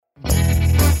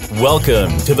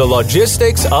Welcome to the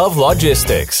Logistics of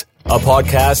Logistics, a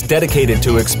podcast dedicated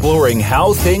to exploring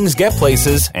how things get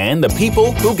places and the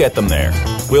people who get them there.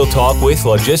 We'll talk with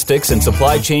logistics and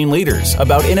supply chain leaders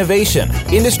about innovation,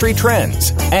 industry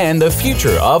trends, and the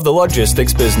future of the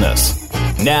logistics business.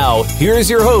 Now, here's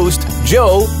your host,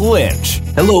 Joe Lynch.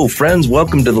 Hello, friends.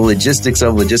 Welcome to the Logistics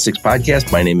of Logistics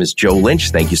podcast. My name is Joe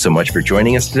Lynch. Thank you so much for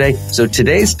joining us today. So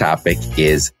today's topic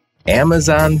is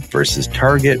Amazon versus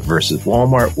Target versus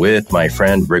Walmart with my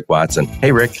friend, Rick Watson.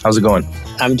 Hey, Rick, how's it going?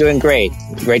 I'm doing great.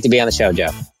 Great to be on the show,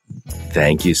 Joe.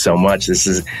 Thank you so much. This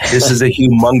is a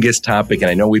humongous topic,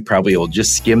 and I know we probably will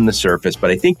just skim the surface,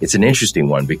 but I think it's an interesting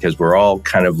one because we're all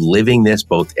kind of living this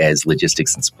both as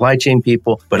logistics and supply chain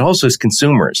people, but also as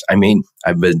consumers. I mean,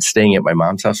 I've been staying at my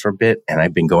mom's house for a bit, and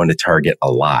I've been going to Target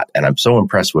a lot, and I'm so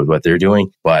impressed with what they're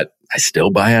doing, but I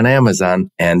still buy on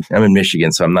Amazon, and I'm in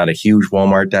Michigan, so I'm not a huge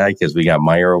Walmart guy because we got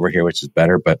Meijer over here, which is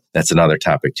better, but that's another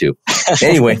topic too.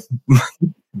 Anyway,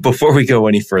 before we go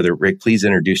any further, Rick, please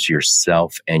introduce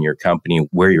yourself and your company,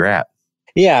 where you're at.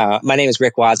 Yeah, my name is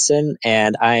Rick Watson,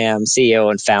 and I am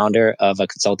CEO and founder of a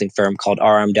consulting firm called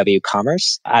RMW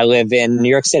Commerce. I live in New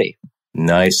York City.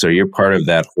 Nice. So you're part of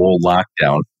that whole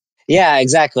lockdown. Yeah,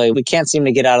 exactly. We can't seem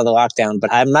to get out of the lockdown,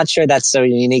 but I'm not sure that's so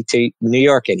unique to New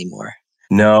York anymore.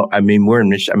 No, I mean,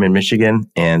 I'm in Michigan,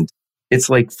 and it's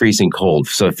like freezing cold.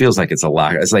 So it feels like it's a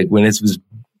lock. It's like when it was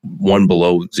 1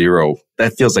 below zero,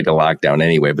 that feels like a lockdown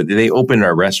anyway. But they opened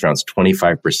our restaurants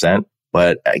 25%.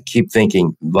 But I keep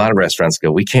thinking a lot of restaurants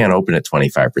go, we can't open at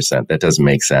 25%. That doesn't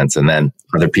make sense. And then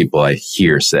other people I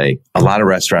hear say a lot of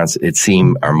restaurants, it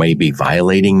seems, are maybe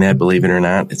violating that, believe it or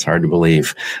not. It's hard to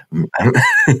believe.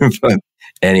 But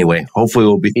anyway, hopefully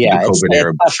we'll be the COVID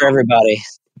era. Tough for everybody.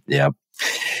 Yeah.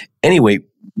 Anyway,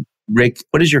 Rick,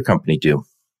 what does your company do?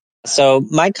 So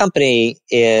my company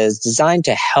is designed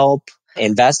to help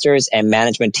investors and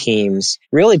management teams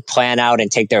really plan out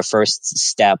and take their first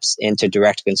steps into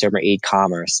direct-to-consumer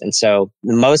e-commerce. And so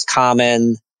the most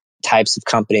common types of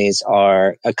companies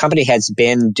are a company has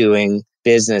been doing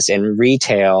business in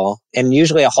retail and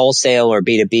usually a wholesale or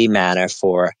B2B manner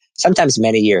for sometimes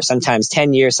many years, sometimes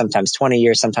 10 years, sometimes 20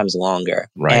 years, sometimes longer.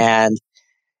 Right. And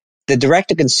the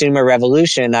direct-to-consumer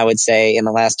revolution, I would say, in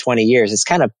the last 20 years has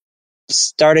kind of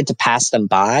started to pass them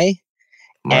by.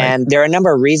 Right. And there are a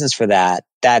number of reasons for that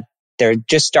they're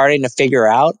just starting to figure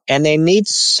out, and they need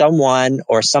someone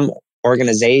or some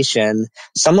organization,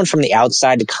 someone from the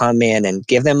outside to come in and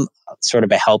give them sort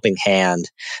of a helping hand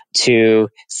to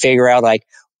figure out, like,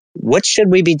 what should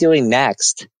we be doing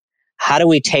next? How do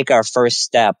we take our first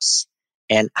steps?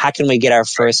 And how can we get our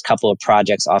first couple of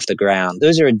projects off the ground?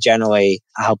 Those are generally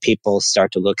how people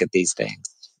start to look at these things.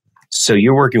 So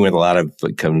you're working with a lot of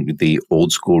the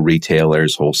old school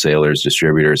retailers, wholesalers,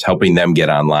 distributors, helping them get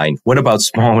online. What about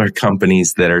smaller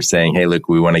companies that are saying, hey, look,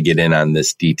 we want to get in on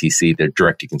this DTC, the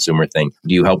direct-to-consumer thing?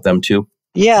 Do you help them too?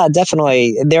 Yeah,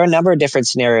 definitely. There are a number of different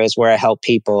scenarios where I help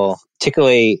people,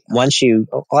 particularly a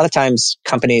lot of times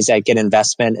companies that get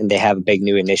investment and they have a big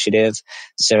new initiative.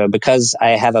 So because I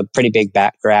have a pretty big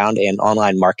background in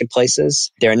online marketplaces,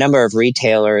 there are a number of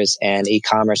retailers and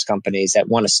e-commerce companies that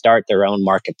want to start their own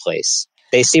marketplace.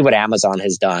 They see what Amazon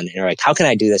has done and are like, how can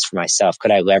I do this for myself?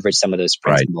 Could I leverage some of those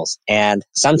principles? Right. And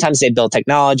sometimes they build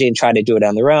technology and try to do it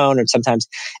on their own. And sometimes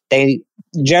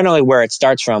generally where it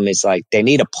starts from is like they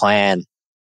need a plan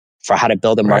for how to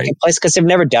build a marketplace because they've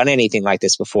never done anything like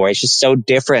this before. It's just so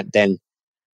different than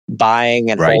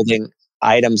buying and holding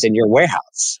items in your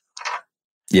warehouse.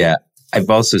 Yeah. I've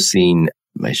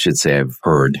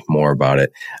heard more about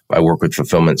it. I work with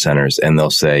fulfillment centers and they'll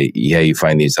say, yeah, you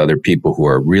find these other people who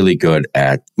are really good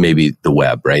at maybe the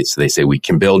web, right? So they say, we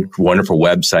can build wonderful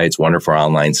websites, wonderful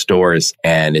online stores,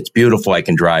 and it's beautiful. I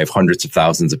can drive hundreds of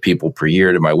thousands of people per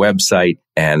year to my website.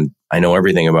 And I know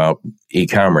everything about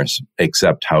e-commerce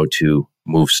except how to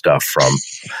move stuff from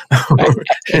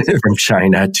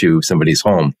China to somebody's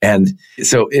home. And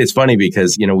so it's funny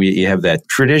because, you have that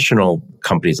traditional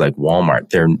companies like Walmart,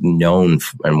 they're known,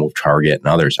 and Target and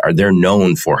others, they're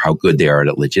known for how good they are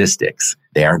at logistics.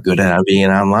 They aren't good at being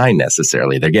online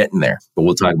necessarily. They're getting there. But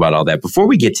we'll talk about all that. Before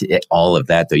we get to all of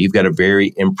that, though, you've got a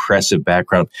very impressive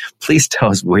background. Please tell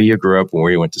us where you grew up and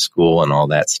where you went to school and all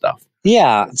that stuff.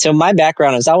 Yeah. So my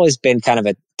background has always been kind of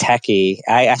a techie.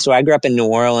 So I grew up in New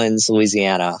Orleans,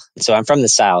 Louisiana. So I'm from the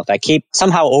South.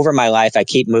 Somehow over my life, I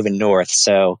keep moving north.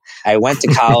 So I went to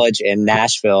college in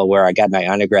Nashville where I got my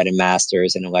undergrad and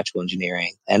master's in electrical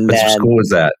engineering. And what school was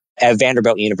that? At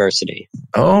Vanderbilt University.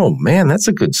 Oh, man, that's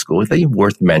a good school. I think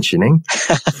worth mentioning.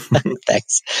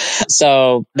 Thanks.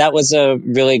 So that was a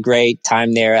really great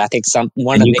time there. I think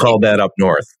you called that up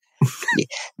north.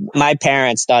 My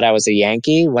parents thought I was a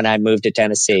Yankee when I moved to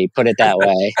Tennessee, put it that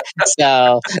way.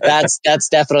 So that's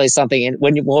definitely something. And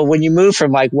when you move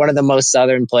from like one of the most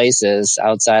southern places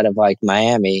outside of like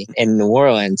Miami in New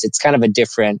Orleans, it's kind of a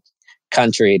different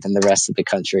country than the rest of the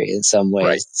country in some ways.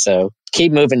 Right. So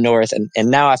keep moving north. And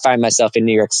now I find myself in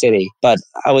New York City. But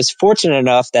I was fortunate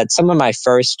enough that some of my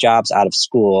first jobs out of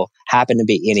school happened to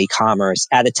be in e-commerce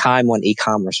at a time when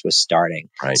e-commerce was starting.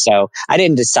 Right. So I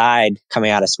didn't decide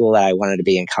coming out of school that I wanted to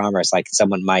be in commerce like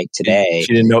someone might today.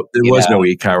 You didn't know there was no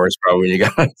e-commerce probably when you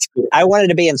got out of school. I wanted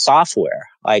to be in software.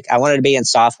 Like I wanted to be in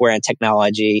software and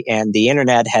technology, and the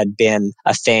internet had been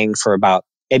a thing for about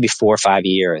maybe 4 or 5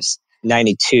 years.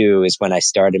 92 is when I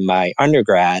started my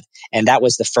undergrad. And that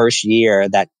was the first year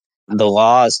that the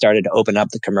laws started to open up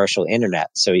the commercial internet.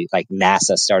 So like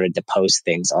NASA started to post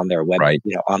things on their web,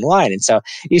 online. And so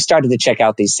you started to check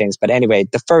out these things. But anyway,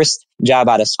 the first job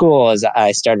out of school is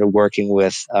I started working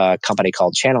with a company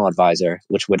called Channel Advisor,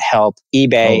 which would help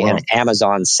eBay and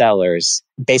Amazon sellers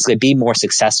basically be more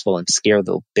successful and scale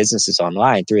the businesses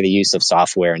online through the use of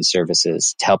software and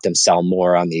services to help them sell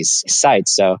more on these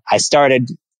sites. So I started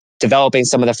developing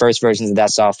some of the first versions of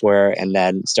that software and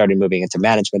then started moving into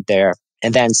management there.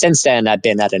 And then since then, I've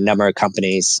been at a number of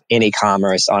companies in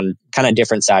e-commerce on kind of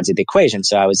different sides of the equation.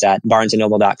 So I was at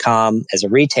BarnesandNoble.com as a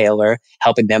retailer,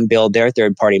 helping them build their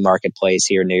third-party marketplace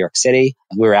here in New York City.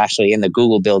 We were actually in the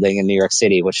Google building in New York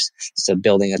City, which is a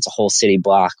building that's a whole city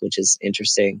block, which is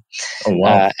interesting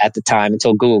at the time,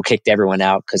 until Google kicked everyone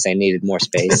out because they needed more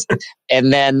space.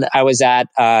 And then I was at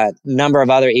a number of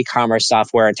other e-commerce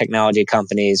software and technology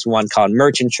companies, one called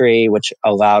Merchantry, which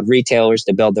allowed retailers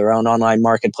to build their own online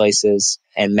marketplaces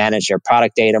and manage their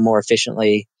product data more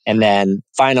efficiently. And then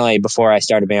finally, before I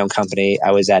started my own company,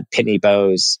 I was at Pitney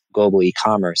Bowes Global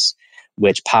E-commerce,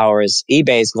 which powers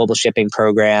eBay's global shipping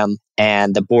program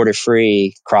and the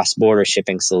border-free cross-border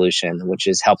shipping solution, which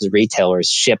helps retailers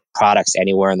ship products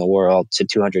anywhere in the world to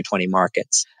 220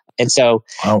 markets. And so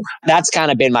that's kind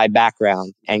of been my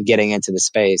background and getting into the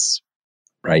space.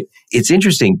 Right. It's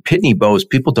interesting. Pitney Bowes,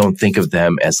 people don't think of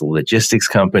them as a logistics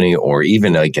company or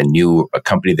even like a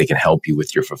company that can help you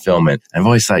with your fulfillment. I've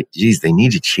always thought, geez, they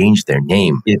need to change their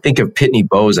name. You think of Pitney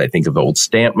Bowes, I think of old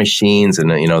stamp machines and,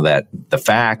 the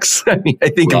fax. I mean, I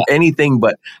think of anything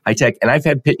but high tech. And I've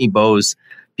had Pitney Bowes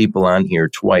people on here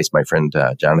twice. My friend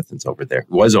Jonathan's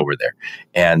was over there.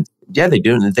 And yeah, they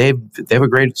do. They have a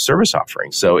great service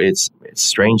offering. So it's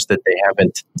strange that they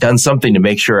haven't done something to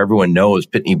make sure everyone knows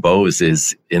Pitney Bowes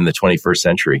is in the 21st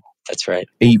century. That's right.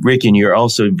 Hey, Rick, and you're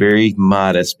also very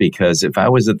modest, because if I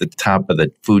was at the top of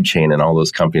the food chain and all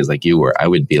those companies like you were, I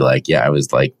would be like, I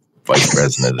was like vice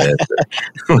president of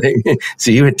this. So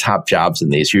you had top jobs in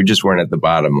these. You just weren't at the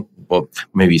bottom. Well,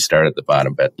 maybe you started at the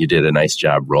bottom, but you did a nice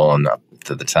job rolling up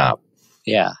to the top.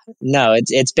 Yeah. No,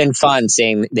 it's been fun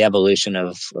seeing the evolution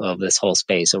of this whole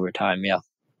space over time. Yeah.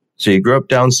 So you grew up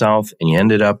down south and you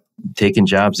ended up taking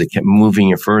jobs that kept moving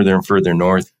you further and further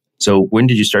north. So when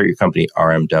did you start your company,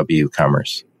 RMW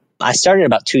Commerce? I started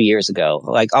about 2 years ago,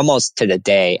 like almost to the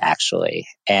day, actually.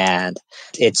 And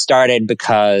it started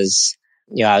because,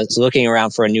 I was looking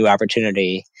around for a new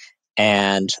opportunity,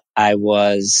 and I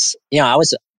was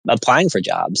applying for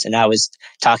jobs, and I was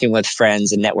talking with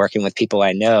friends and networking with people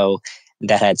I know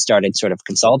that had started sort of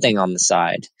consulting on the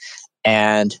side.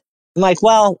 And I'm like,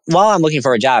 well, while I'm looking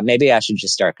for a job, maybe I should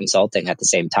just start consulting at the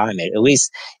same time. At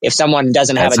least if someone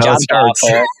doesn't have a job to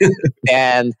offer,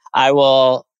 then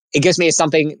it gives me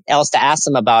something else to ask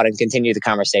them about and continue the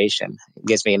conversation. It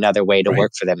gives me another way to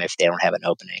work for them if they don't have an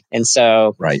opening. And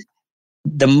so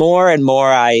the more and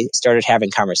more I started having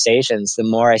conversations, the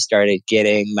more I started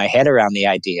getting my head around the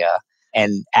idea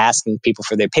and asking people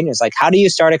for their opinions. Like, how do you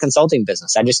start a consulting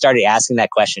business? I just started asking that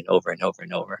question over and over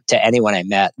and over to anyone I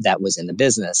met that was in the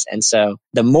business. And so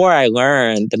the more I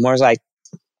learned, the more I was like,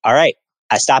 all right,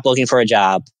 I stopped looking for a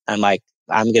job. I'm like,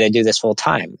 I'm going to do this full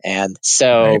time. And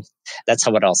so that's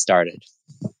how it all started.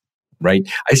 Right.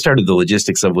 I started the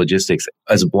Logistics of Logistics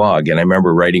as a blog, and I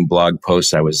remember writing blog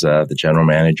posts. I was the general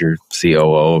manager,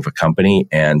 COO of a company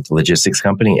and logistics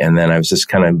company. And then I was just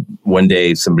kind of, one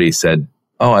day somebody said,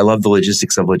 oh, I love the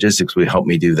Logistics of Logistics. Will you help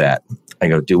me do that? I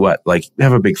go, do what? Like,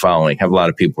 have a big following, have a lot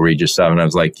of people read your stuff. And I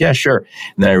was like, yeah, sure.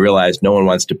 And then I realized no one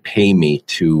wants to pay me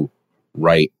to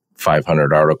write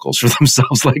 500 articles for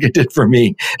themselves like it did for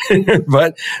me. And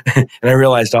I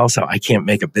realized also I can't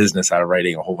make a business out of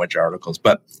writing a whole bunch of articles.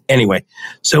 But anyway,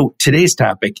 so today's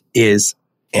topic is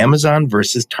Amazon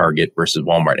versus Target versus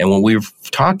Walmart. And when we were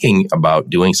talking about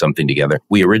doing something together,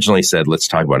 we originally said, let's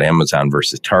talk about Amazon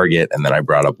versus Target. And then I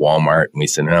brought up Walmart and we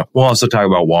said, no, we'll also talk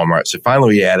about Walmart. So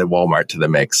finally we added Walmart to the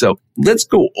mix. So let's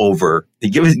go over,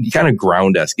 kind of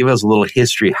ground us, give us a little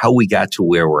history, how we got to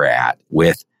where we're at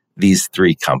with these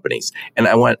three companies. And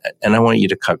I want you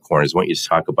to cut corners. I want you to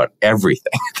talk about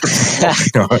everything.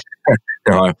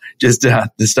 Just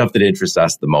the stuff that interests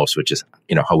us the most, which is,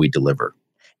 how we deliver.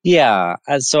 Yeah.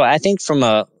 So I think from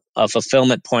a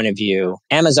fulfillment point of view,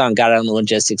 Amazon got on the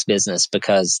logistics business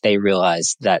because they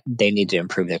realized that they need to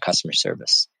improve their customer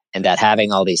service and that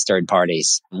having all these third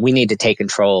parties, we need to take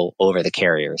control over the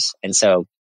carriers. And so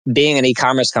being an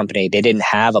e-commerce company, they didn't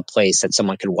have a place that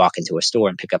someone could walk into a store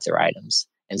and pick up their items.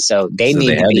 And so they had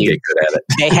to get good at it.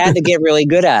 They had to get really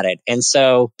good at it. And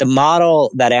so the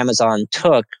model that Amazon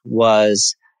took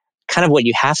was kind of what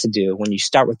you have to do when you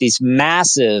start with these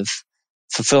massive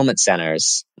fulfillment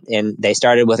centers. And they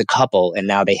started with a couple, and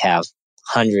now they have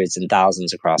hundreds and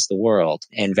thousands across the world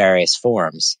in various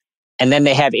forms. And then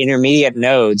they have intermediate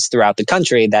nodes throughout the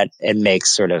country that it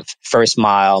makes sort of first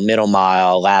mile, middle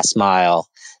mile, last mile.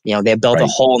 They built a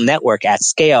whole network at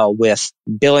scale with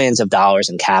billions of dollars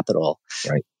in capital.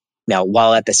 Right. Now,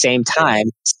 while at the same time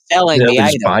selling the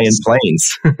items. Buying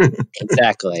planes.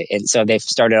 Exactly. And so they've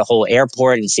started a whole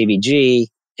airport in CBG.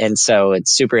 And so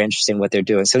it's super interesting what they're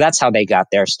doing. So that's how they got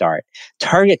their start.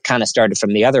 Target kind of started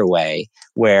from the other way,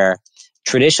 where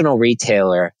traditional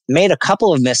retailer made a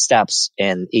couple of missteps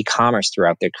in e-commerce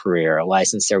throughout their career,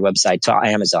 licensed their website to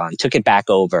Amazon, took it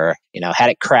back over, had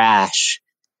it crash.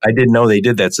 I didn't know they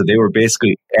did that. So they were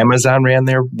basically, Amazon ran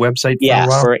their website for a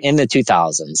while? For in the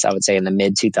 2000s, I would say in the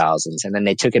mid 2000s. And then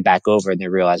they took it back over and they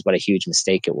realized what a huge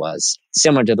mistake it was.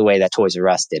 Similar to the way that Toys R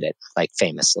Us did it, like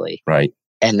famously. Right.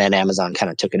 And then Amazon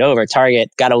kind of took it over.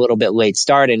 Target got a little bit late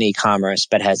start in e-commerce,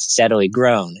 but has steadily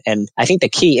grown. And I think the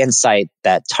key insight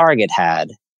that Target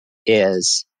had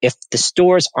is if the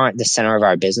stores aren't the center of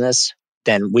our business,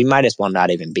 then we might as well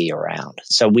not even be around.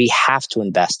 So we have to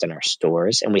invest in our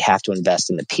stores and we have to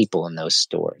invest in the people in those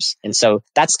stores. And so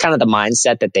that's kind of the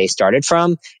mindset that they started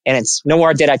from. And it's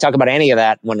nowhere did I talk about any of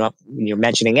that when you're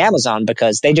mentioning Amazon,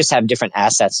 because they just have different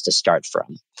assets to start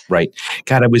from. Right.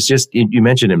 God, you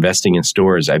mentioned investing in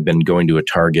stores. I've been going to a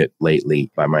Target lately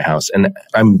by my house, and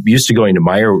I'm used to going to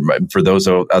Meijer. For those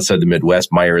outside the Midwest,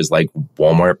 Meijer is like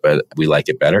Walmart, but we like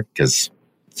it better because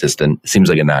it seems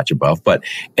like a notch above. But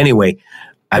anyway,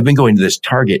 I've been going to this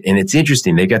Target, and it's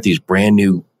interesting. They got these brand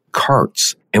new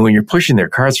carts. And when you're pushing their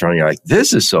carts around, you're like,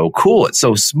 this is so cool. It's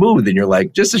so smooth. And you're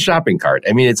like, just a shopping cart.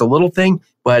 I mean, it's a little thing,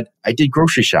 but I did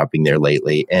grocery shopping there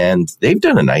lately, and they've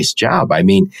done a nice job. I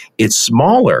mean, it's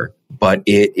smaller, but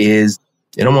it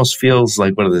almost feels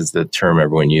like, what is the term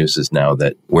everyone uses now,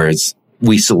 that whereas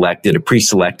we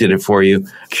pre-selected it for you,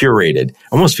 curated.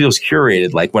 Almost feels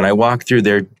curated. Like when I walk through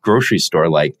their grocery store,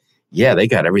 like, yeah, they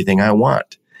got everything I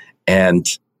want. And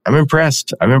I'm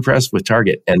impressed. I'm impressed with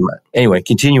Target. And anyway,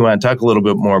 continue on. Talk a little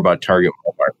bit more about Target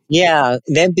and Walmart. Yeah,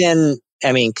 they've been,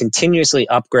 continuously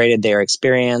upgraded their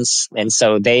experience. And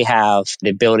so they have the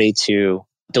ability to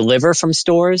deliver from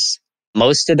stores.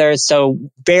 So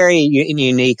very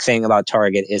unique thing about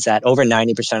Target is that over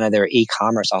 90% of their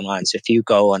e-commerce online. So if you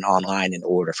go online and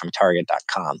order from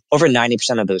Target.com, over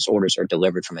 90% of those orders are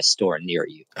delivered from a store near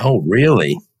you. Oh,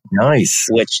 really? Nice.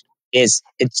 It's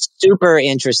super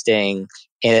interesting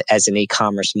as an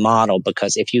e-commerce model,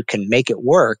 because if you can make it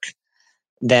work,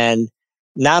 then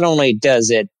not only does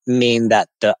it mean that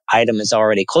the item is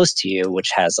already close to you,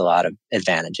 which has a lot of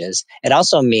advantages, it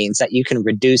also means that you can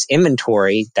reduce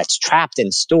inventory that's trapped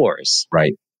in stores.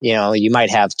 Right. You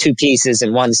might have 2 pieces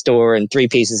in one store and 3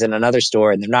 pieces in another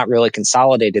store, and they're not really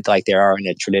consolidated like they are in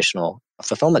a traditional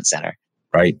fulfillment center.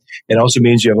 Right. It also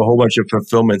means you have a whole bunch of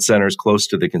fulfillment centers close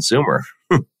to the consumer.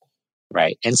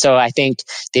 Right. And so I think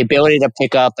the ability to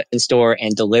pick up in store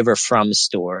and deliver from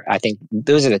store, I think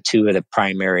those are the two of the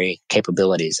primary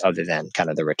capabilities, other than kind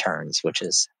of the returns, which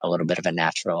is a little bit of a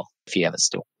natural if you have a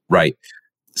store. Right.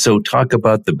 So talk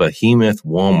about the behemoth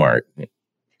Walmart.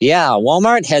 Yeah,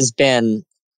 Walmart has been,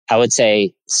 I would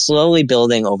say, slowly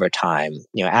building over time.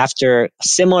 After,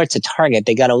 similar to Target,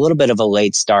 they got a little bit of a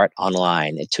late start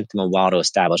online. It took them a while to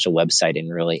establish a website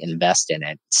and really invest in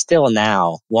it. Still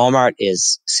now, Walmart.com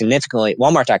is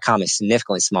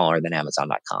significantly smaller than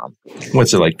Amazon.com.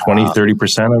 What's it, like 20,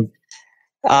 30% of?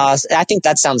 I think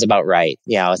that sounds about right.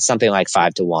 It's something like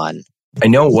 5 to 1. I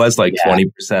know it was like 20%.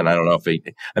 I don't know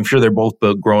I'm sure they're both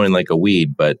growing like a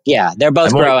weed, but. Yeah, they're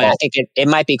both growing. I think it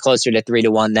might be closer to 3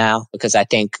 to 1 now, because I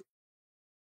think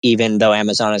even though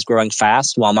Amazon is growing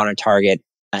fast, Walmart and Target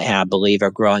I believe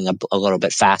are growing a little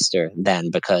bit faster than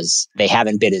because they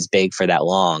haven't been as big for that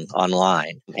long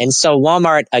online. And so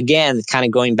Walmart, again, kind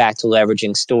of going back to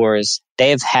leveraging stores,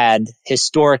 they've had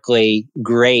historically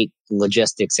great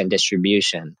logistics and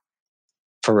distribution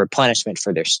for replenishment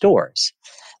for their stores.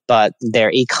 But their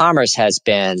e-commerce has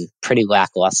been pretty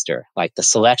lackluster. Like the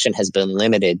selection has been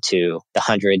limited to the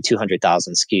 100,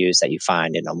 200,000 SKUs that you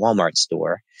find in a Walmart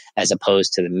store, as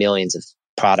opposed to the millions of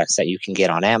products that you can get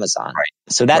on Amazon.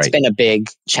 Right. So that's been a big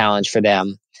challenge for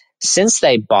them. Since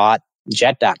they bought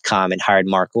Jet.com and hired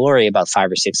Mark Lurie about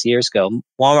 5 or 6 years ago,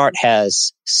 Walmart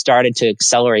has started to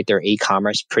accelerate their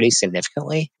e-commerce pretty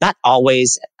significantly. Not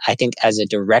always, I think, as a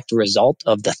direct result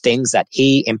of the things that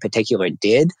he in particular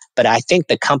did, but I think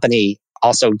the company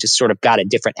also just sort of got a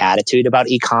different attitude about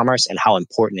e-commerce and how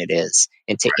important it is,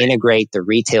 and to integrate the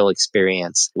retail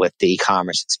experience with the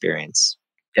e-commerce experience.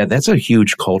 Yeah, that's a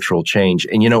huge cultural change.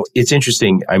 And, it's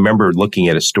interesting. I remember looking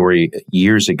at a story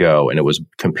years ago, and it was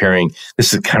comparing,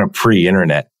 this is kind of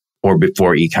pre-internet or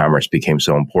before e-commerce became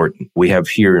so important. We have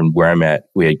here in where I'm at,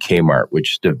 we had Kmart,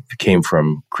 which came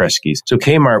from Kresge's. So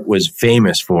Kmart was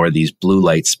famous for these blue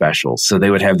light specials. So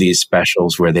they would have these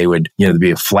specials where they would, there'd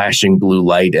be a flashing blue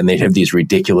light and they'd have these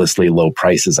ridiculously low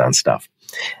prices on stuff.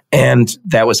 And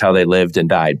that was how they lived and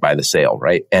died, by the sale,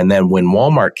 right? And then when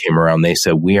Walmart came around, they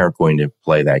said, we aren't going to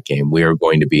play that game. We are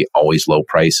going to be always low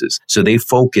prices. So they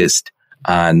focused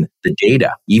on the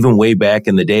data. Even way back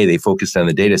in the day, they focused on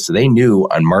the data. So they knew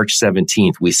on March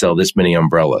 17th, we sell this many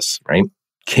umbrellas, right?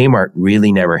 Kmart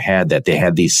really never had that. They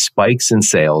had these spikes in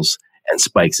sales and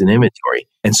spikes in inventory.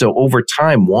 And so over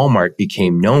time, Walmart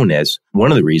became known as,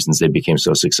 one of the reasons they became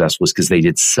so successful was because they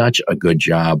did such a good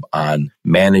job on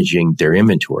managing their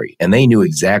inventory. And they knew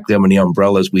exactly how many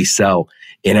umbrellas we sell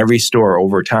in every store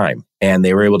over time. And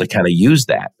they were able to kind of use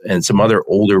that. And some other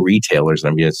older retailers,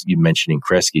 and I'm just you mentioning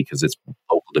Kresge because it's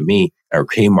local to me, or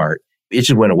Kmart, it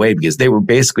just went away because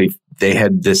they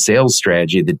had this sales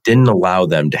strategy that didn't allow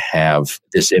them to have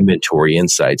this inventory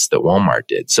insights that Walmart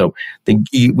did. So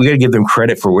we got to give them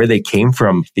credit for where they came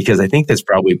from, because I think that's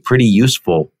probably pretty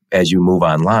useful as you move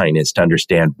online, is to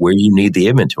understand where you need the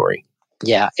inventory.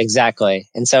 Yeah, exactly.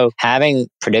 And so having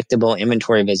predictable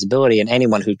inventory visibility, and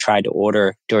anyone who tried to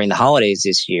order during the holidays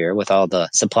this year with all the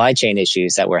supply chain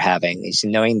issues that we're having, is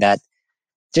knowing that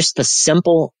just the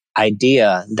simple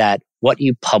idea that what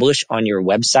you publish on your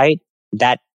website,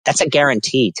 that's a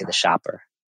guarantee to the shopper.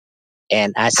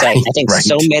 And I think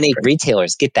so many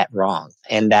retailers get that wrong,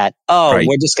 and that,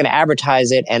 we're just going to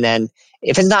advertise it. And then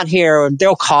if it's not here,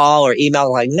 they'll call or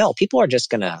email. Like, no, people are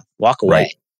just going to walk away.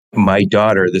 Right. My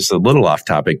daughter, this is a little off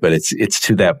topic, but it's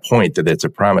to that point that it's a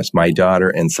promise. My daughter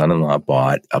and son-in-law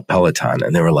bought a Peloton,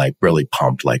 and they were like really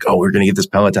pumped, like, oh, we're going to get this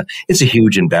Peloton. It's a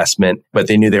huge investment, but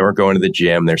they knew they weren't going to the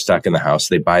gym. They're stuck in the house.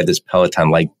 They buy this Peloton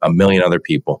like a million other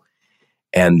people.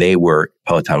 And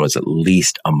Peloton was at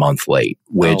least a month late,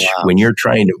 which when you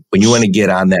want to get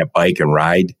on that bike and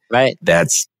ride, right,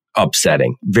 that's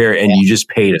upsetting. And you just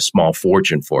paid a small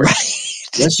fortune for it.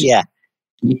 Right. Yeah.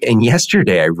 And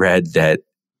yesterday I read that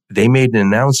they made an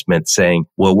announcement saying,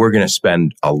 well, we're going to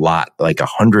spend a lot, like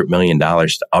 $100 million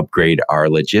to upgrade our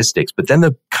logistics. But then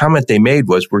the comment they made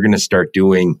was, we're going to start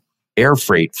doing air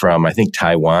freight from, I think,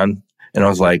 Taiwan. And I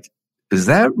was like, is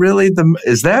that really that's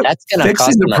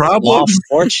fixing the problem? A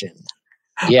fortune.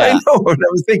 Yeah. I know what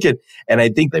I was thinking. And I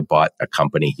think they bought a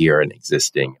company here, an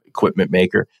existing equipment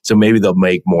maker. So maybe they'll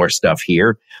make more stuff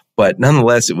here. But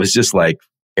nonetheless, it was just like,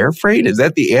 air freight? Is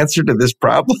that the answer to this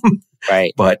problem?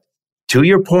 Right. But to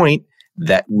your point,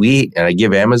 that and I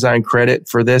give Amazon credit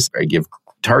for this, I give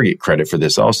Target credit for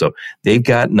this also, they've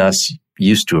gotten us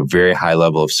used to a very high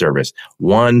level of service.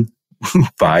 One,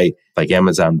 by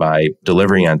Amazon, by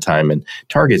delivering on time, and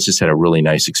Target's just had a really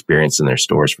nice experience in their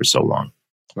stores for so long.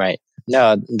 Right.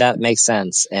 No, that makes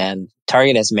sense. And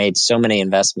Target has made so many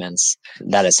investments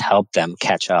that has helped them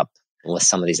catch up with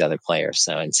some of these other players.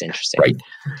 So it's interesting. Right.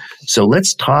 So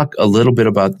let's talk a little bit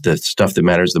about the stuff that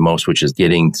matters the most, which is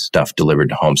getting stuff delivered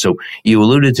to home. So you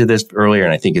alluded to this earlier,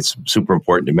 and I think it's super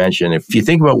important to mention. If you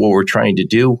think about what we're trying to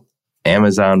do,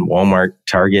 Amazon, Walmart,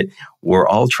 Target, we're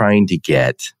all trying to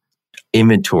get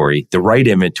inventory, the right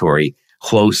inventory,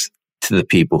 close to the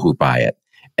people who buy it.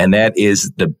 And that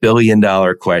is the $1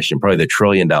 billion question, probably the $1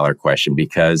 trillion question,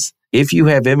 because if you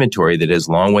have inventory that is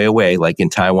a long way away, like in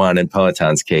Taiwan and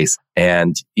Peloton's case,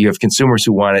 and you have consumers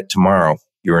who want it tomorrow,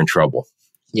 you're in trouble.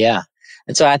 Yeah.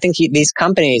 And so I think these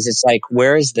companies, it's like,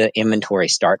 where does the inventory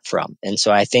start from? And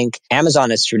so I think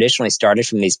Amazon has traditionally started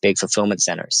from these big fulfillment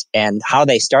centers. And how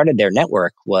they started their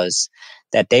network was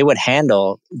that they would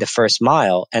handle the first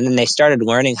mile, and then they started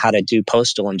learning how to do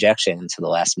postal injection into the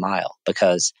last mile,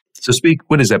 because So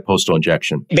what is that postal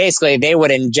injection? Basically, they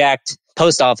would inject.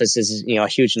 Post office is, a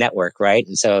huge network, right?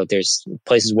 And so there's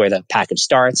places where the package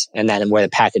starts and then where the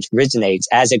package originates.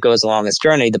 As it goes along its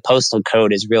journey, the postal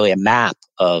code is really a map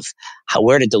of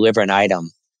where to deliver an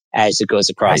item as it goes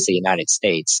across the United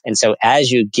States. And so as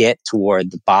you get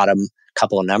toward the bottom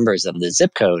couple of numbers of the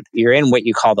zip code, you're in what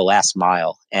you call the last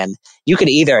mile. And you could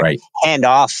either hand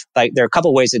off, like there are a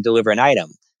couple of ways to deliver an item.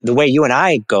 The way you and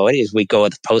I go it is we go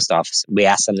at the post office. We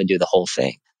ask them to do the whole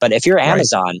thing. But if you're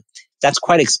Amazon, that's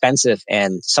quite expensive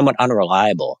and somewhat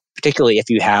unreliable, particularly if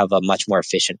you have a much more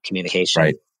efficient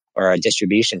communication or a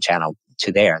distribution channel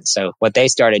to there. And so what they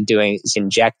started doing is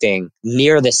injecting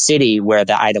near the city where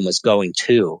the item was going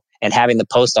to and having the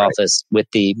post office with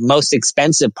the most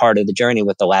expensive part of the journey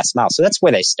with the last mile. So that's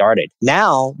where they started.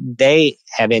 Now they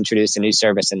have introduced a new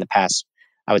service in the past,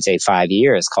 I would say 5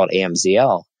 years, called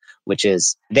AMZL, which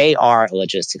is they are a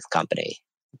logistics company,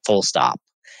 full stop.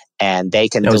 And they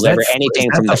can deliver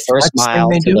anything from the first mile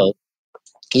to the...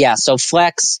 Yeah, so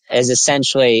Flex is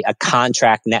essentially a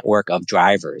contract network of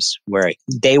drivers where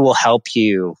they will help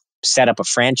you set up a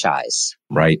franchise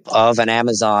of an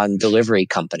Amazon delivery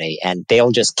company. And they'll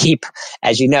just keep,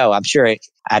 as you know, I'm sure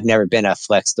I've never been a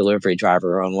Flex delivery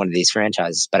driver on one of these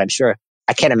franchises, but I'm sure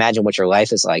I can't imagine what your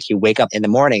life is like. You wake up in the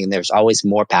morning and there's always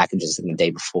more packages than the day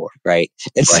before, right?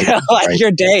 And so your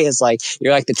day is like,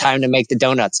 you're like the time to make the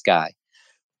donuts guy.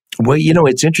 Well,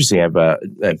 it's interesting. I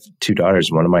have 2 daughters.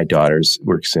 One of my daughters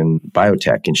works in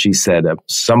biotech, and she said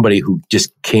somebody who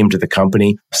just came to the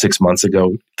company 6 months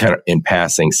ago, kind of in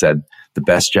passing, said the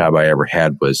best job I ever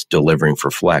had was delivering for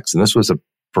Flex. And this was a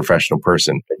professional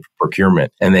person,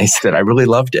 procurement. And they said, I really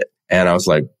loved it. And I was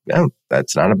like, oh,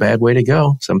 that's not a bad way to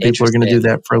go. Some people are going to do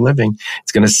that for a living.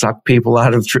 It's going to suck people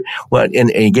out of... and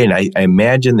again, I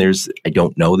imagine I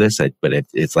don't know this, but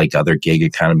it's like other gig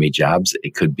economy jobs.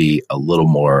 It could be a little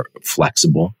more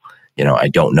flexible. I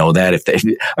don't know that.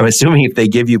 I'm assuming if they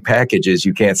give you packages,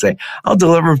 you can't say, I'll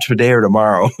deliver them today or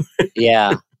tomorrow.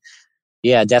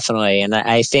 Yeah, definitely. And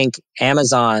I think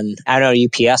Amazon, I know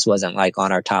UPS wasn't like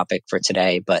on our topic for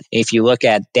today, but if you look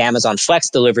at the Amazon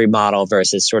Flex delivery model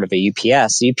versus sort of a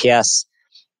UPS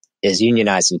is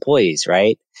unionized employees,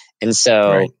 right? And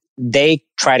so they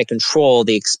try to control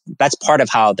that's part of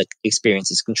how the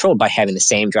experience is controlled by having the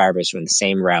same drivers from the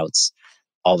same routes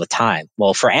all the time.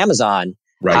 Well, for Amazon,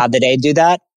 how do they do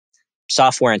that?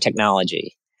 Software and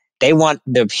technology. They want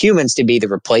the humans to be the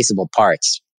replaceable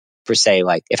parts. Per se,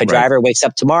 like if a driver wakes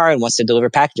up tomorrow and wants to deliver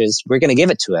packages, we're going to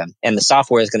give it to him, and the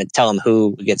software is going to tell him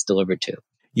who it gets delivered to.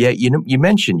 Yeah, you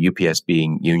mentioned UPS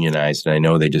being unionized, and I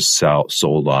know they just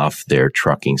sold off their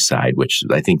trucking side, which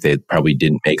I think they probably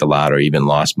didn't make a lot or even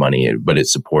lost money, but it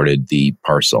supported the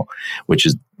parcel, which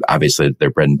is obviously their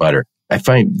bread and butter. I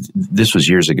find this was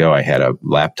years ago. I had a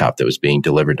laptop that was being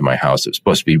delivered to my house. It was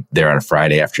supposed to be there on a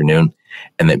Friday afternoon,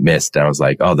 and it missed. And I was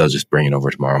like, oh, they'll just bring it over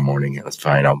tomorrow morning. That's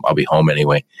fine. I'll be home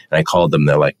anyway. And I called them.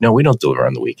 They're like, no, we don't deliver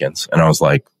on the weekends. And I was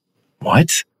like,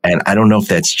 what? And I don't know if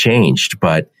that's changed,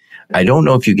 but I don't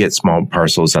know if you get small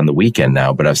parcels on the weekend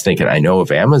now. But I was thinking, I know if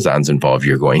Amazon's involved,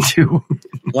 you're going to.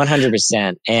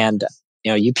 100%. And,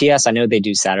 UPS, I know they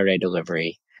do Saturday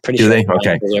delivery. Pretty do sure they?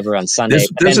 Okay. Deliver on Sunday.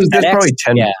 This is probably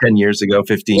 10 years ago,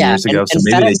 15 years ago. So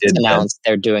maybe they did announce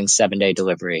they're doing 7-day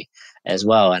delivery as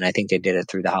well. And I think they did it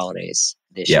through the holidays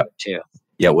this year too.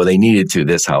 Yeah, well, they needed to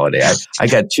this holiday. I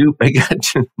got two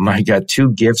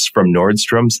gifts from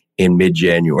Nordstrom's in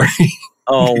mid-January.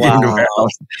 Oh, wow.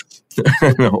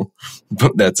 No,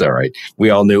 but that's all right. We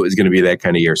all knew it was going to be that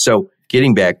kind of year. So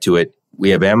getting back to it,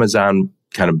 we have Amazon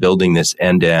kind of building this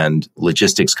end-to-end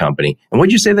logistics company. And what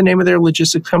did you say the name of their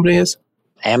logistics company is?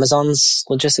 Amazon's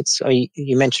logistics. Oh,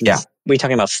 you mentioned. Yeah. Were you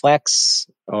talking about Flex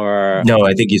or? No,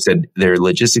 I think you said their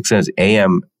logistics is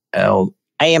AMZL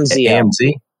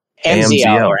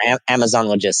or Amazon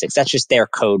Logistics. That's just their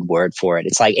code word for it.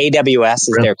 It's like AWS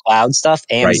is their cloud stuff.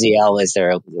 AMZL is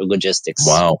their logistics.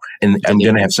 Wow. And I'm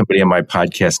going to have somebody on my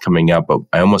podcast coming up.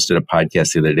 I almost did a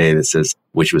podcast the other day that says,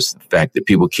 which was the fact that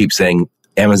people keep saying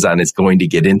Amazon is going to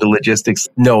get into logistics.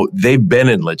 No, they've been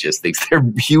in logistics. They're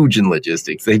huge in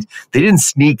logistics. They didn't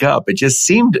sneak up. It just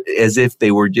seemed as if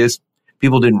they were just,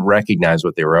 people didn't recognize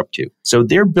what they were up to. So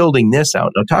they're building this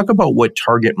out. Now talk about what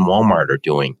Target and Walmart are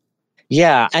doing.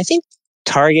 Yeah, I think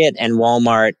Target and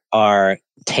Walmart are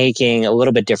taking a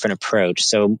little bit different approach.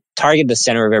 So Target, the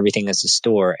center of everything, is the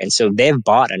store. And so they've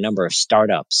bought a number of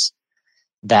startups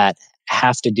that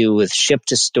have to do with ship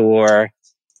to store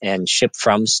and ship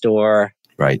from store.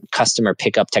 Right. Customer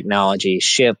pickup technology.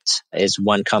 Shipt is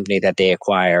one company that they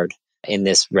acquired in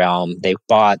this realm. They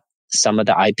bought some of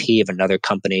the IP of another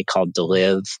company called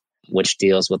Deliv, which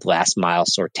deals with last mile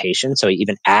sortation. So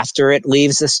even after it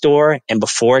leaves the store and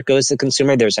before it goes to the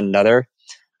consumer, there's another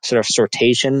sort of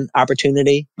sortation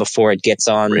opportunity before it gets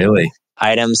on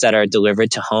items that are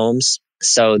delivered to homes.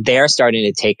 So they're starting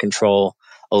to take control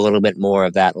a little bit more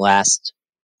of that last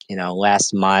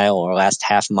mile or last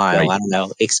half mile, I don't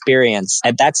know, experience.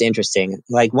 And that's interesting.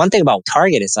 Like one thing about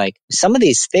Target is like some of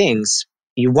these things,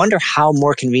 you wonder how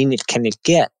more convenient can it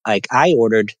get? Like I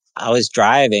was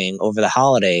driving over the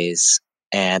holidays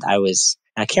and I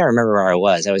can't remember where I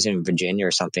was. I was in Virginia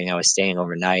or something. I was staying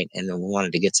overnight and we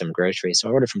wanted to get some groceries. So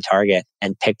I ordered from Target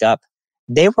and picked up.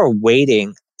 They were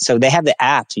waiting. So they have the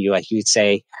app to you. Like you'd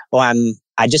say,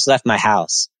 I just left my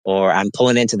house or I'm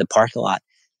pulling into the parking lot.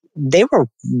 They were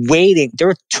waiting. There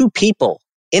were 2 people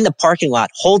in the parking lot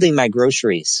holding my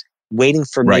groceries, waiting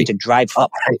for me to drive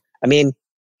up. I mean,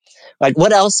 like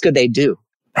what else could they do?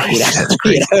 You know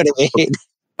what I mean?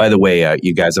 By the way,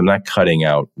 you guys, I'm not cutting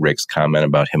out Rick's comment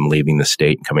about him leaving the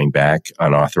state and coming back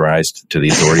unauthorized to the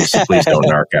authorities. So please don't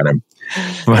narc on him.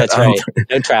 But, that's right.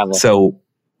 No travel. So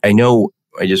I know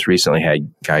I just recently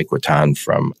had Guy Quitton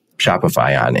from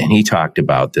Shopify on, and he talked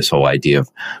about this whole idea of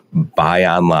buy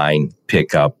online,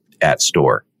 pick up at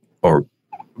store, or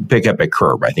pick up at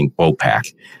curb, I think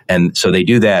BOPAC. And so they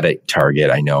do that at Target,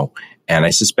 I know. And I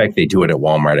suspect they do it at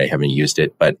Walmart. I haven't used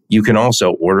it, but you can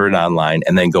also order it online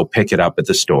and then go pick it up at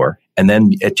the store. And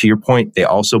then to your point, they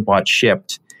also bought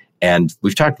Shipt. And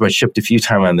we've talked about Shipt a few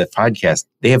times on the podcast.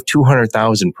 They have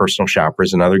 200,000 personal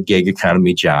shoppers, another gig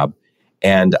economy job.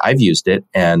 And I've used it,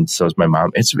 and so has my mom.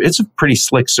 It's a pretty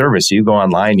slick service. You go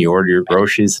online, you order your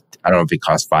groceries. I don't know if it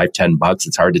costs $5-10.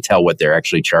 It's hard to tell what they're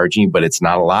actually charging, but it's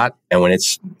not a lot. And when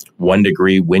it's 1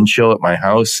 degree wind chill at my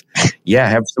house,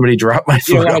 have somebody drop my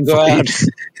food. You don't want to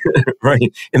go out.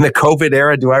 Right. In the COVID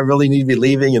era, do I really need to be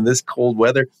leaving in this cold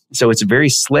weather? So it's very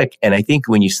slick. And I think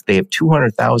when they have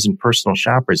 200,000 personal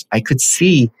shoppers, I could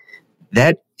see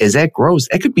that as that grows,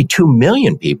 that could be 2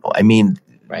 million people. I mean,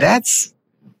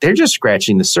 they're just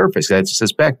scratching the surface. I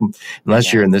suspect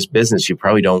unless you're in this business, you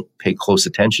probably don't pay close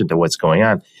attention to what's going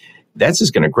on. That's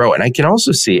just going to grow. And I can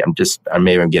also see,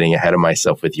 maybe I'm getting ahead of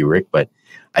myself with you, Rick, but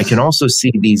I can also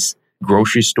see these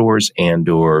grocery stores and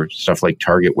or stuff like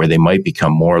Target where they might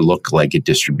become look like a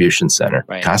distribution center.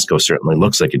 Right. Costco certainly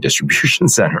looks like a distribution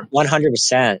center.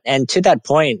 100%. And to that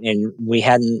point, and we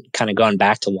hadn't kind of gone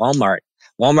back to Walmart,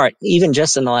 even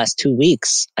just in the last 2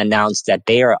 weeks, announced that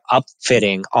they are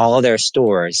upfitting all of their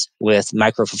stores with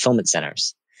micro-fulfillment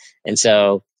centers. And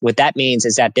so what that means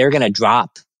is that they're going to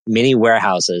drop mini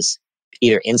warehouses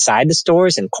either inside the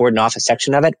stores and cordon off a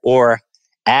section of it or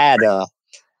add a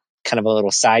kind of a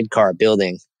little sidecar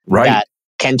building that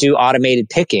can do automated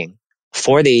picking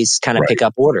for these kind of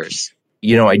pickup orders.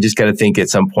 I just got to think at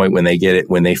some point when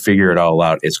they figure it all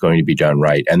out, it's going to be done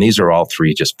right. And these are all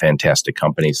 3 just fantastic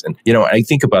companies. And, I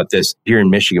think about this here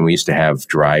in Michigan, we used to have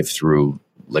drive-through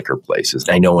liquor places.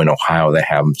 I know in Ohio they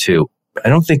have them too. I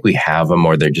don't think we have them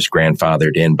or they're just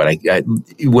grandfathered in. But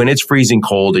when it's freezing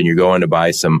cold and you're going to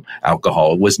buy some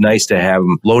alcohol, it was nice to have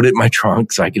them loaded in my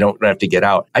trunk so I don't have to get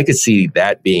out. I could see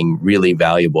that being really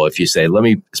valuable if you say,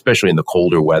 especially in the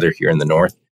colder weather here in the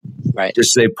north,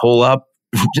 just say pull up.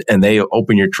 And they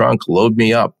open your trunk, load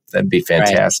me up. That'd be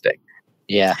fantastic. Right.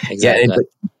 Yeah, exactly.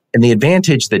 Yeah, and the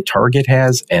advantage that Target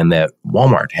has and that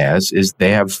Walmart has is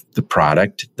they have the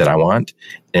product that I want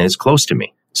and it's close to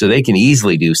me. So they can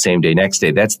easily do same day, next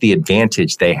day. That's the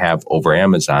advantage they have over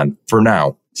Amazon for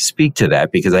now. Speak to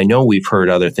that because I know we've heard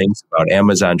other things about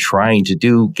Amazon trying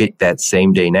to get that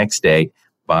same day, next day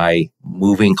by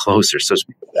moving closer. So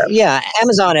speak to that. Yeah,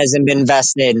 Amazon has been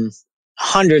invested in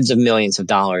hundreds of millions of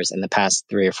dollars in the past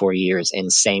 3 or 4 years in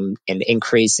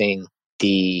increasing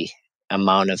the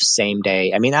amount of same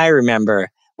day. I mean, I remember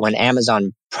when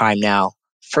Amazon Prime Now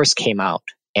first came out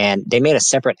and they made a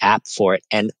separate app for it.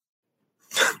 And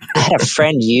I had a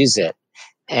friend use it.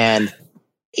 And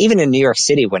even in New York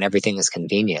City, when everything is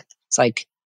convenient, it's like,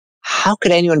 how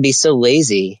could anyone be so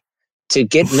lazy to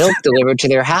get milk delivered to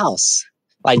their house?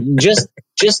 Like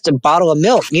just a bottle of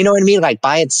milk, you know what I mean? Like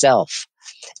by itself.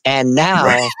 And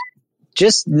now,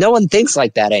 just no one thinks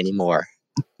like that anymore.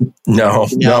 No,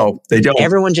 they don't.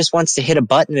 Everyone just wants to hit a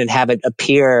button and have it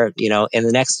appear, in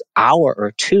the next hour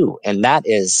or 2. And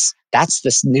that's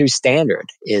this new standard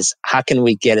is how can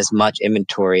we get as much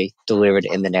inventory delivered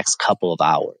in the next couple of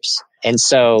hours? And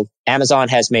so Amazon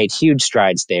has made huge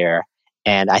strides there.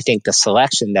 And I think the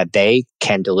selection that they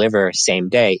can deliver same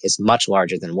day is much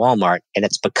larger than Walmart. And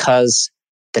it's because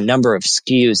the number of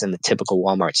SKUs in the typical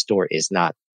Walmart store is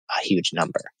not a huge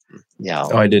number.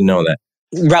 Oh, I didn't know that.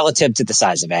 Relative to the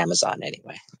size of Amazon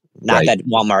anyway. Not that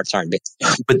Walmarts aren't big.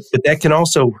 But that can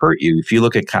also hurt you. If you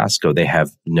look at Costco, they have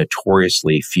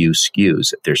notoriously few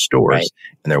SKUs at their stores,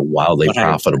 and they're wildly 100%.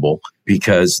 Profitable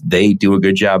because they do a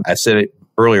good job. I said it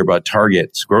earlier about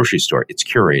Target's grocery store. It's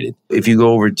curated. If you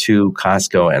go over to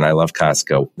Costco, and I love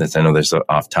Costco, I know that's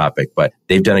off topic, but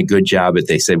they've done a good job at,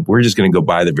 they said, we're just going to go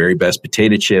buy the very best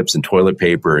potato chips and toilet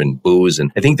paper and booze.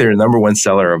 And I think they're the number one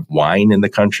seller of wine in the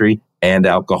country and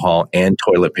alcohol and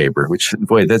toilet paper, which,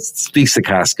 boy, that speaks to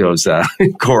Costco's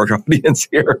core audience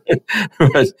here.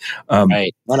 But,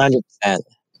 right, 100%.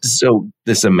 So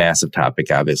this is a massive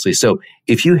topic, obviously. So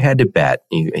if you had to bet,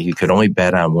 you could only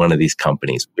bet on one of these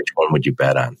companies, which one would you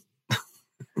bet on?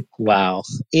 Wow.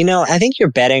 I think you're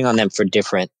betting on them for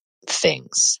different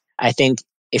things. I think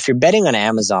if you're betting on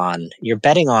Amazon, you're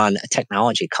betting on a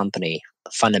technology company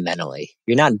fundamentally.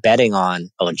 You're not betting on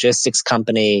a logistics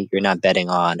company. You're not betting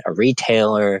on a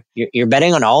retailer. You're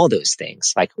betting on all of those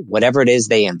things, like whatever it is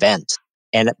they invent.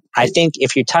 And I think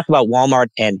if you talk about Walmart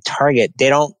and Target, they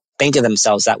don't think of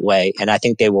themselves that way. And I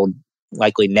think they will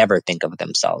likely never think of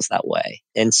themselves that way.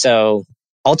 And so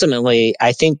ultimately,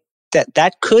 I think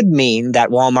that could mean that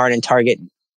Walmart and Target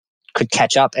could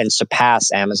catch up and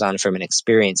surpass Amazon from an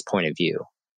experience point of view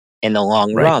in the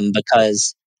long run,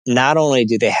 because not only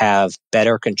do they have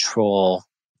better control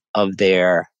of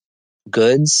their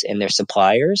goods and their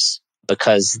suppliers,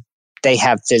 because they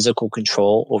have physical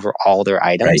control over all their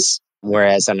items,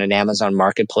 whereas on an Amazon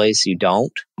marketplace, you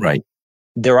don't. Right.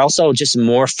 They're also just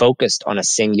more focused on a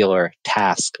singular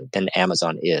task than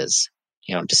Amazon is.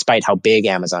 Despite how big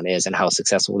Amazon is and how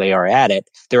successful they are at it,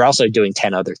 they're also doing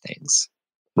 10 other things.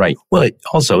 Right. Well,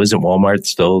 also, isn't Walmart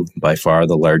still by far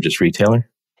the largest retailer?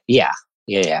 Yeah.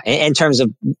 In terms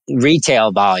of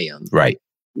retail volume. Right.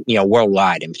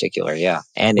 Worldwide in particular. Yeah.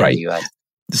 And in the U.S.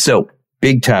 So,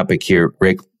 big topic here.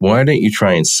 Rick, why don't you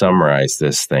try and summarize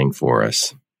this thing for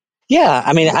us? Yeah.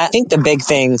 I think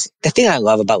the thing I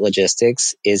love about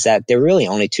logistics is that there are really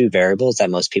only two variables that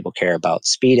most people care about: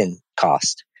 speed and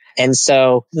cost. And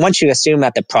so once you assume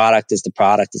that the product is the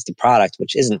product,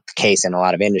 which isn't the case in a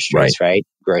lot of industries, right?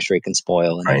 Grocery can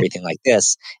spoil and everything like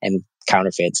this, and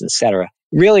counterfeits, etc.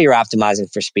 Really, you're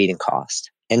optimizing for speed and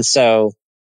cost. And so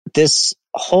this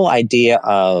whole idea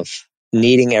of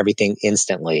needing everything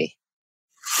instantly,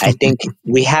 I think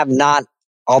we have not,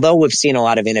 although we've seen a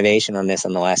lot of innovation on this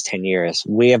in the last 10 years,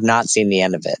 we have not seen the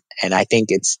end of it. And I think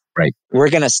we're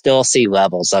going to still see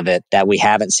levels of it that we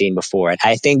haven't seen before.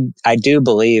 And I do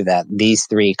believe that these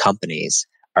three companies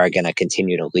are going to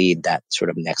continue to lead that sort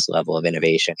of next level of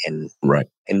innovation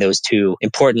in those two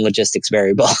important logistics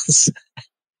variables.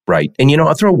 Right. And,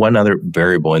 I'll throw one other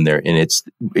variable in there, and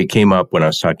it came up when I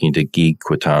was talking to Guy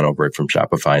Quitton over from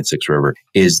Shopify and 6 River,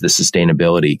 is the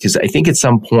sustainability. Because I think at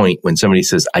some point when somebody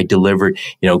says, I delivered,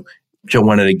 Joe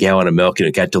wanted a gallon of milk and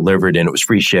it got delivered and it was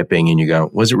free shipping, and you go,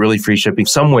 was it really free shipping?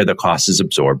 Somewhere the cost is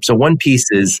absorbed. So one piece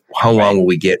is how long will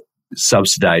we get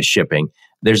subsidized shipping?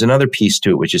 There's another piece to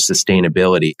it, which is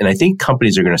sustainability. And I think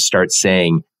companies are going to start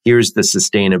saying, here's,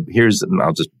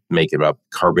 I'll just make it up,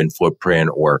 carbon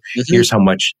footprint, or here's how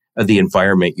much of the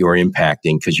environment you're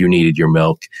impacting because you needed your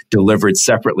milk delivered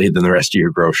separately than the rest of your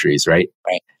groceries, right?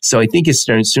 So I think as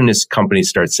soon as companies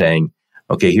start saying,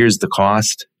 okay, here's the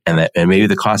cost, and maybe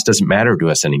the cost doesn't matter to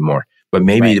us anymore, but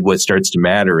maybe what starts to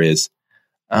matter is,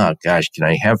 oh gosh, can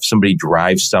I have somebody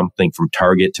drive something from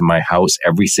Target to my house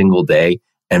every single day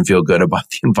and feel good about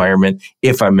the environment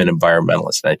if I'm an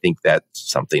environmentalist? And I think that's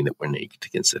something that we need to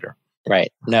consider.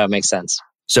 Right. No, it makes sense.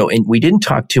 So, and we didn't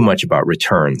talk too much about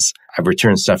returns. I've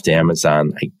returned stuff to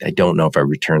Amazon. I don't know if I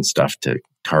returned stuff to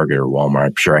Target or Walmart.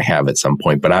 I'm sure I have at some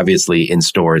point, but obviously in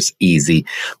stores, easy.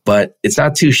 But it's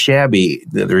not too shabby,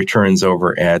 the returns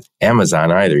over at Amazon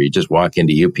either. You just walk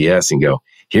into UPS and go,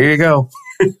 here you go.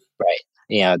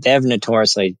 Right. They've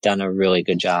notoriously done a really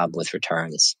good job with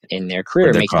returns in their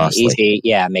career, making costly. It easy.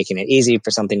 Yeah, making it easy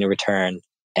for something to return.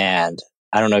 And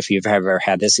I don't know if you've ever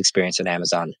had this experience at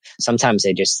Amazon. Sometimes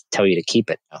they just tell you to keep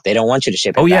it. They don't want you to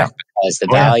ship it back because the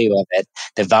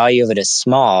value of it is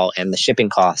small, and the shipping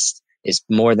cost is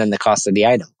more than the cost of the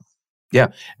item. Yeah.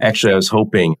 Actually, I was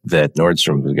hoping that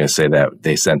Nordstrom was going to say that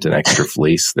they sent an extra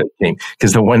fleece that came,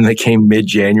 because the one that came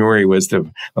mid-January I was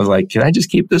like, can I just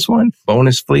keep this one?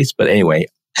 Bonus fleece? But anyway,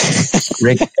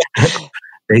 Rick,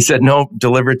 they said, no,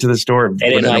 deliver it to the store. They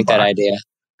didn't like that idea.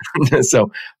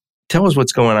 So tell us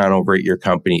what's going on over at your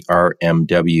company,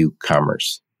 RMW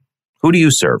Commerce. Who do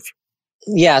you serve?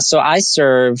 Yeah, so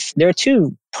there are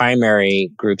two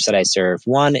primary groups that I serve.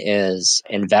 One is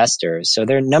investors. So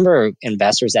there are a number of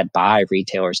investors that buy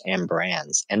retailers and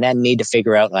brands and then need to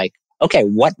figure out okay,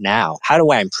 what now? How do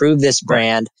I improve this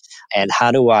brand? And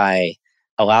how do I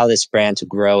allow this brand to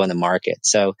grow in the market.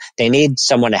 So they need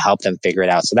someone to help them figure it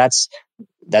out. So that's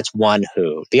one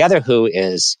who. The other who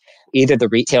is either the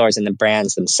retailers and the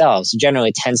brands themselves.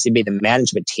 Generally tends to be the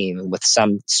management team with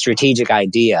some strategic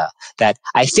idea that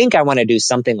I think I want to do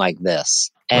something like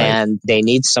this. And they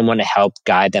need someone to help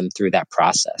guide them through that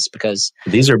process, because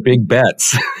these are big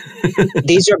bets.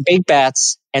 These are big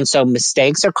bets. And so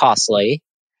mistakes are costly,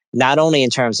 not only in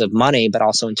terms of money, but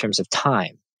also in terms of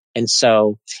time. And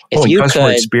so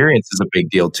customer experience is a big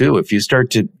deal too. If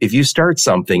you start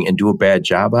something and do a bad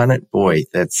job on it, boy,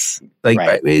 that's like,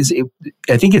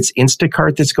 I think it's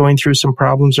Instacart that's going through some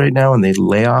problems right now and they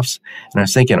layoffs. And I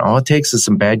was thinking all it takes is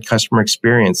some bad customer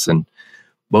experience and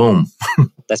boom.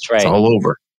 That's right. It's all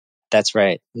over. That's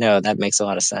right. No, that makes a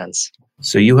lot of sense.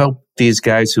 So you help these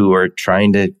guys who are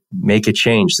trying to make a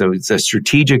change. So it's a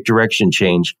strategic direction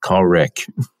change. Call Rick.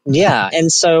 Yeah.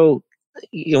 And so,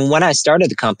 when I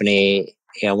started the company,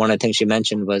 one of the things you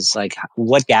mentioned was like,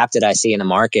 what gap did I see in the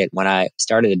market when I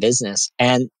started the business?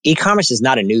 And e-commerce is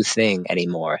not a new thing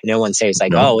anymore. No one says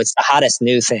like, oh, it's the hottest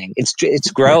new thing.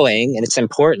 It's growing and it's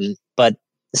important, but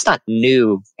it's not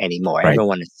new anymore. Right.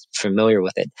 Everyone is familiar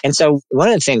with it. And so one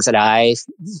of the things that I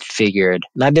figured,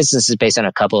 my business is based on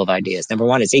a couple of ideas. Number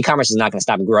one is e-commerce is not going to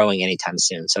stop growing anytime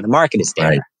soon. So the market is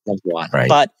there, number one. Right.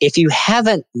 But if you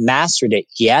haven't mastered it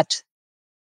yet,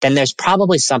 then there's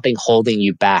probably something holding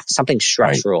you back, something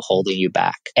structural holding you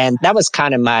back. And that was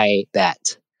kind of my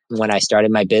bet when I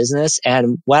started my business.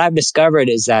 And what I've discovered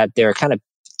is that there are kind of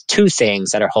two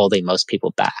things that are holding most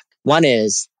people back. One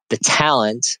is the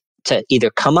talent to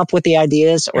either come up with the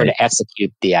ideas or to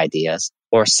execute the ideas.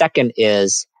 Or second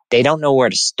is they don't know where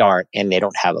to start and they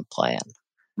don't have a plan.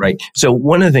 Right. So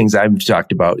one of the things I've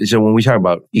talked about is when we talk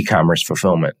about e-commerce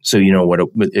fulfillment. So, what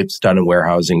it's done in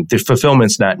warehousing, the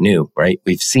fulfillment's not new, right?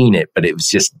 We've seen it, but it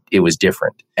was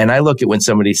different. And I look at when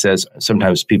somebody says,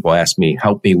 sometimes people ask me,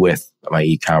 help me with my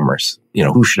e-commerce.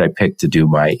 Who should I pick to do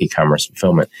my e-commerce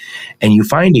fulfillment? And you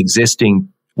find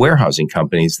existing warehousing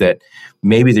companies that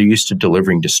maybe they're used to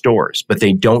delivering to stores, but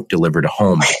they don't deliver to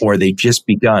homes or they just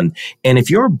begun. And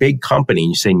if you're a big company and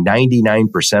you say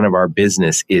 99% of our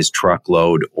business is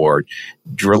truckload or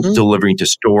delivering to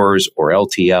stores or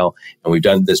LTL, and we've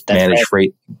done this managed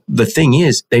freight, the thing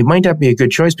is they might not be a good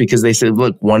choice because they say,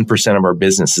 look, 1% of our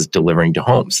business is delivering to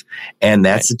homes. And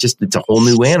that's it's a whole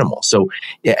new animal. So,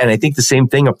 and I think the same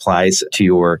thing applies to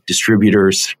your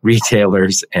distributors,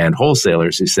 retailers, and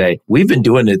wholesalers who say, we've been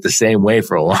doing it the same way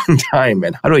for a long time.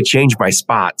 And how do I change my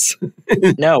spots?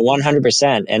 No,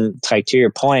 100%. And like to your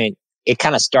point, it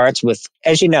kind of starts with,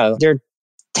 as you know, there are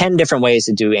 10 different ways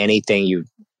to do anything you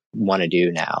want to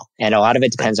do now. And a lot of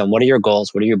it depends on what are your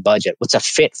goals, what are your budget, what's a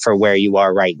fit for where you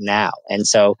are right now. And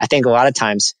so I think a lot of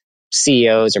times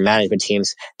CEOs or management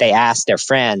teams, they ask their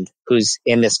friend who's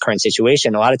in this current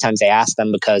situation. A lot of times they ask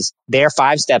them because they're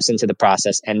 5 steps into the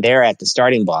process and they're at the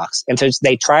starting blocks. And so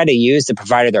they try to use the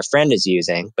provider their friend is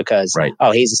using because,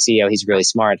 oh, he's a CEO, he's really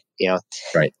smart,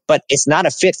 But it's not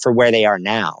a fit for where they are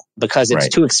now because it's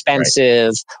too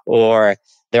expensive or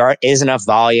there isn't enough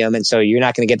volume. And so you're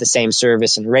not going to get the same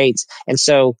service and rates. And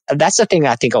so that's the thing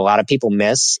I think a lot of people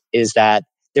miss is that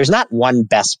there's not one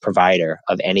best provider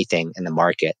of anything in the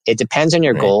market. It depends on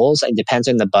your goals, it depends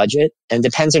on the budget, and it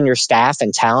depends on your staff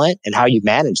and talent and how you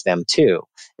manage them too.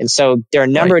 And so there are a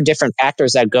number of different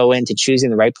factors that go into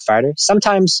choosing the right provider.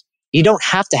 Sometimes you don't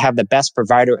have to have the best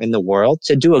provider in the world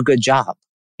to do a good job.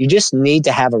 You just need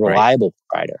to have a reliable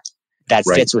provider that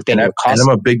fits within your cost. And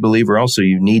I'm a big believer also,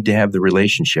 you need to have the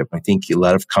relationship. I think a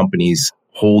lot of companies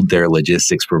hold their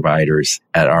logistics providers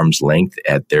at arm's length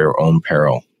at their own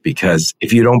peril. Because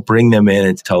if you don't bring them in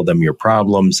and tell them your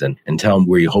problems and tell them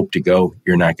where you hope to go,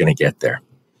 you're not going to get there.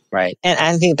 Right. And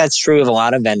I think that's true of a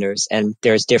lot of vendors. And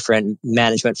there's different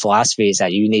management philosophies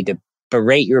that you need to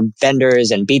berate your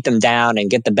vendors and beat them down and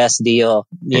get the best deal.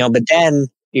 But then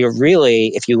you're really,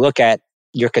 if you look at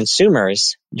your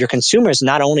consumers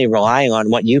not only relying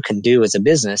on what you can do as a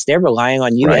business, they're relying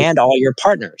on you and all your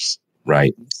partners.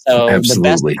 Right. So the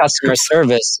best customer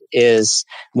service is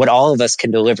what all of us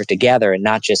can deliver together and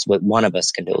not just what one of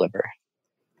us can deliver.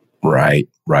 Right.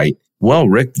 Well,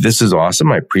 Rick, this is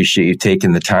awesome. I appreciate you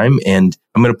taking the time. And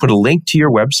I'm going to put a link to your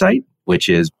website, which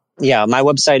is... Yeah, my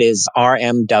website is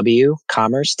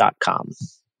rmwcommerce.com.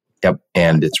 Yep.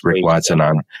 And it's Rick Watson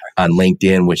on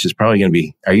LinkedIn, which is probably going to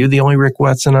be... Are you the only Rick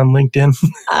Watson on LinkedIn?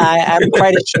 I'm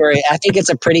quite sure. I think it's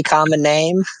a pretty common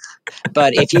name.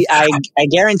 But I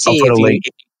guarantee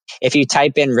if you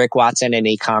type in Rick Watson in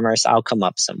e-commerce, I'll come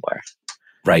up somewhere.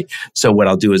 Right. So what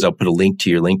I'll do is I'll put a link to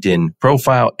your LinkedIn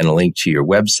profile and a link to your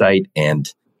website. And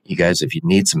you guys, if you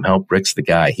need some help, Rick's the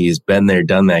guy. He's been there,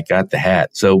 done that, got the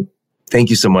hat. So Thank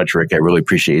you so much, Rick. I really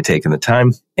appreciate you taking the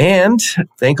time. And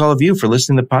thank all of you for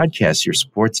listening to the podcast. Your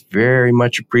support's very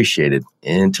much appreciated.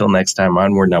 Until next time,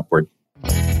 onward and upward.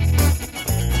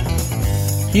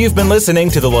 You've been listening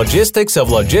to the Logistics of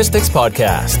Logistics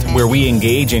podcast, where we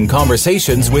engage in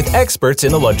conversations with experts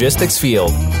in the logistics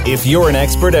field. If you're an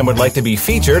expert and would like to be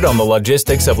featured on the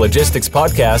Logistics of Logistics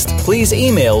podcast, please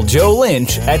email Joe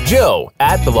Lynch at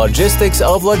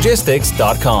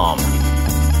joe@thelogisticsoflogistics.com.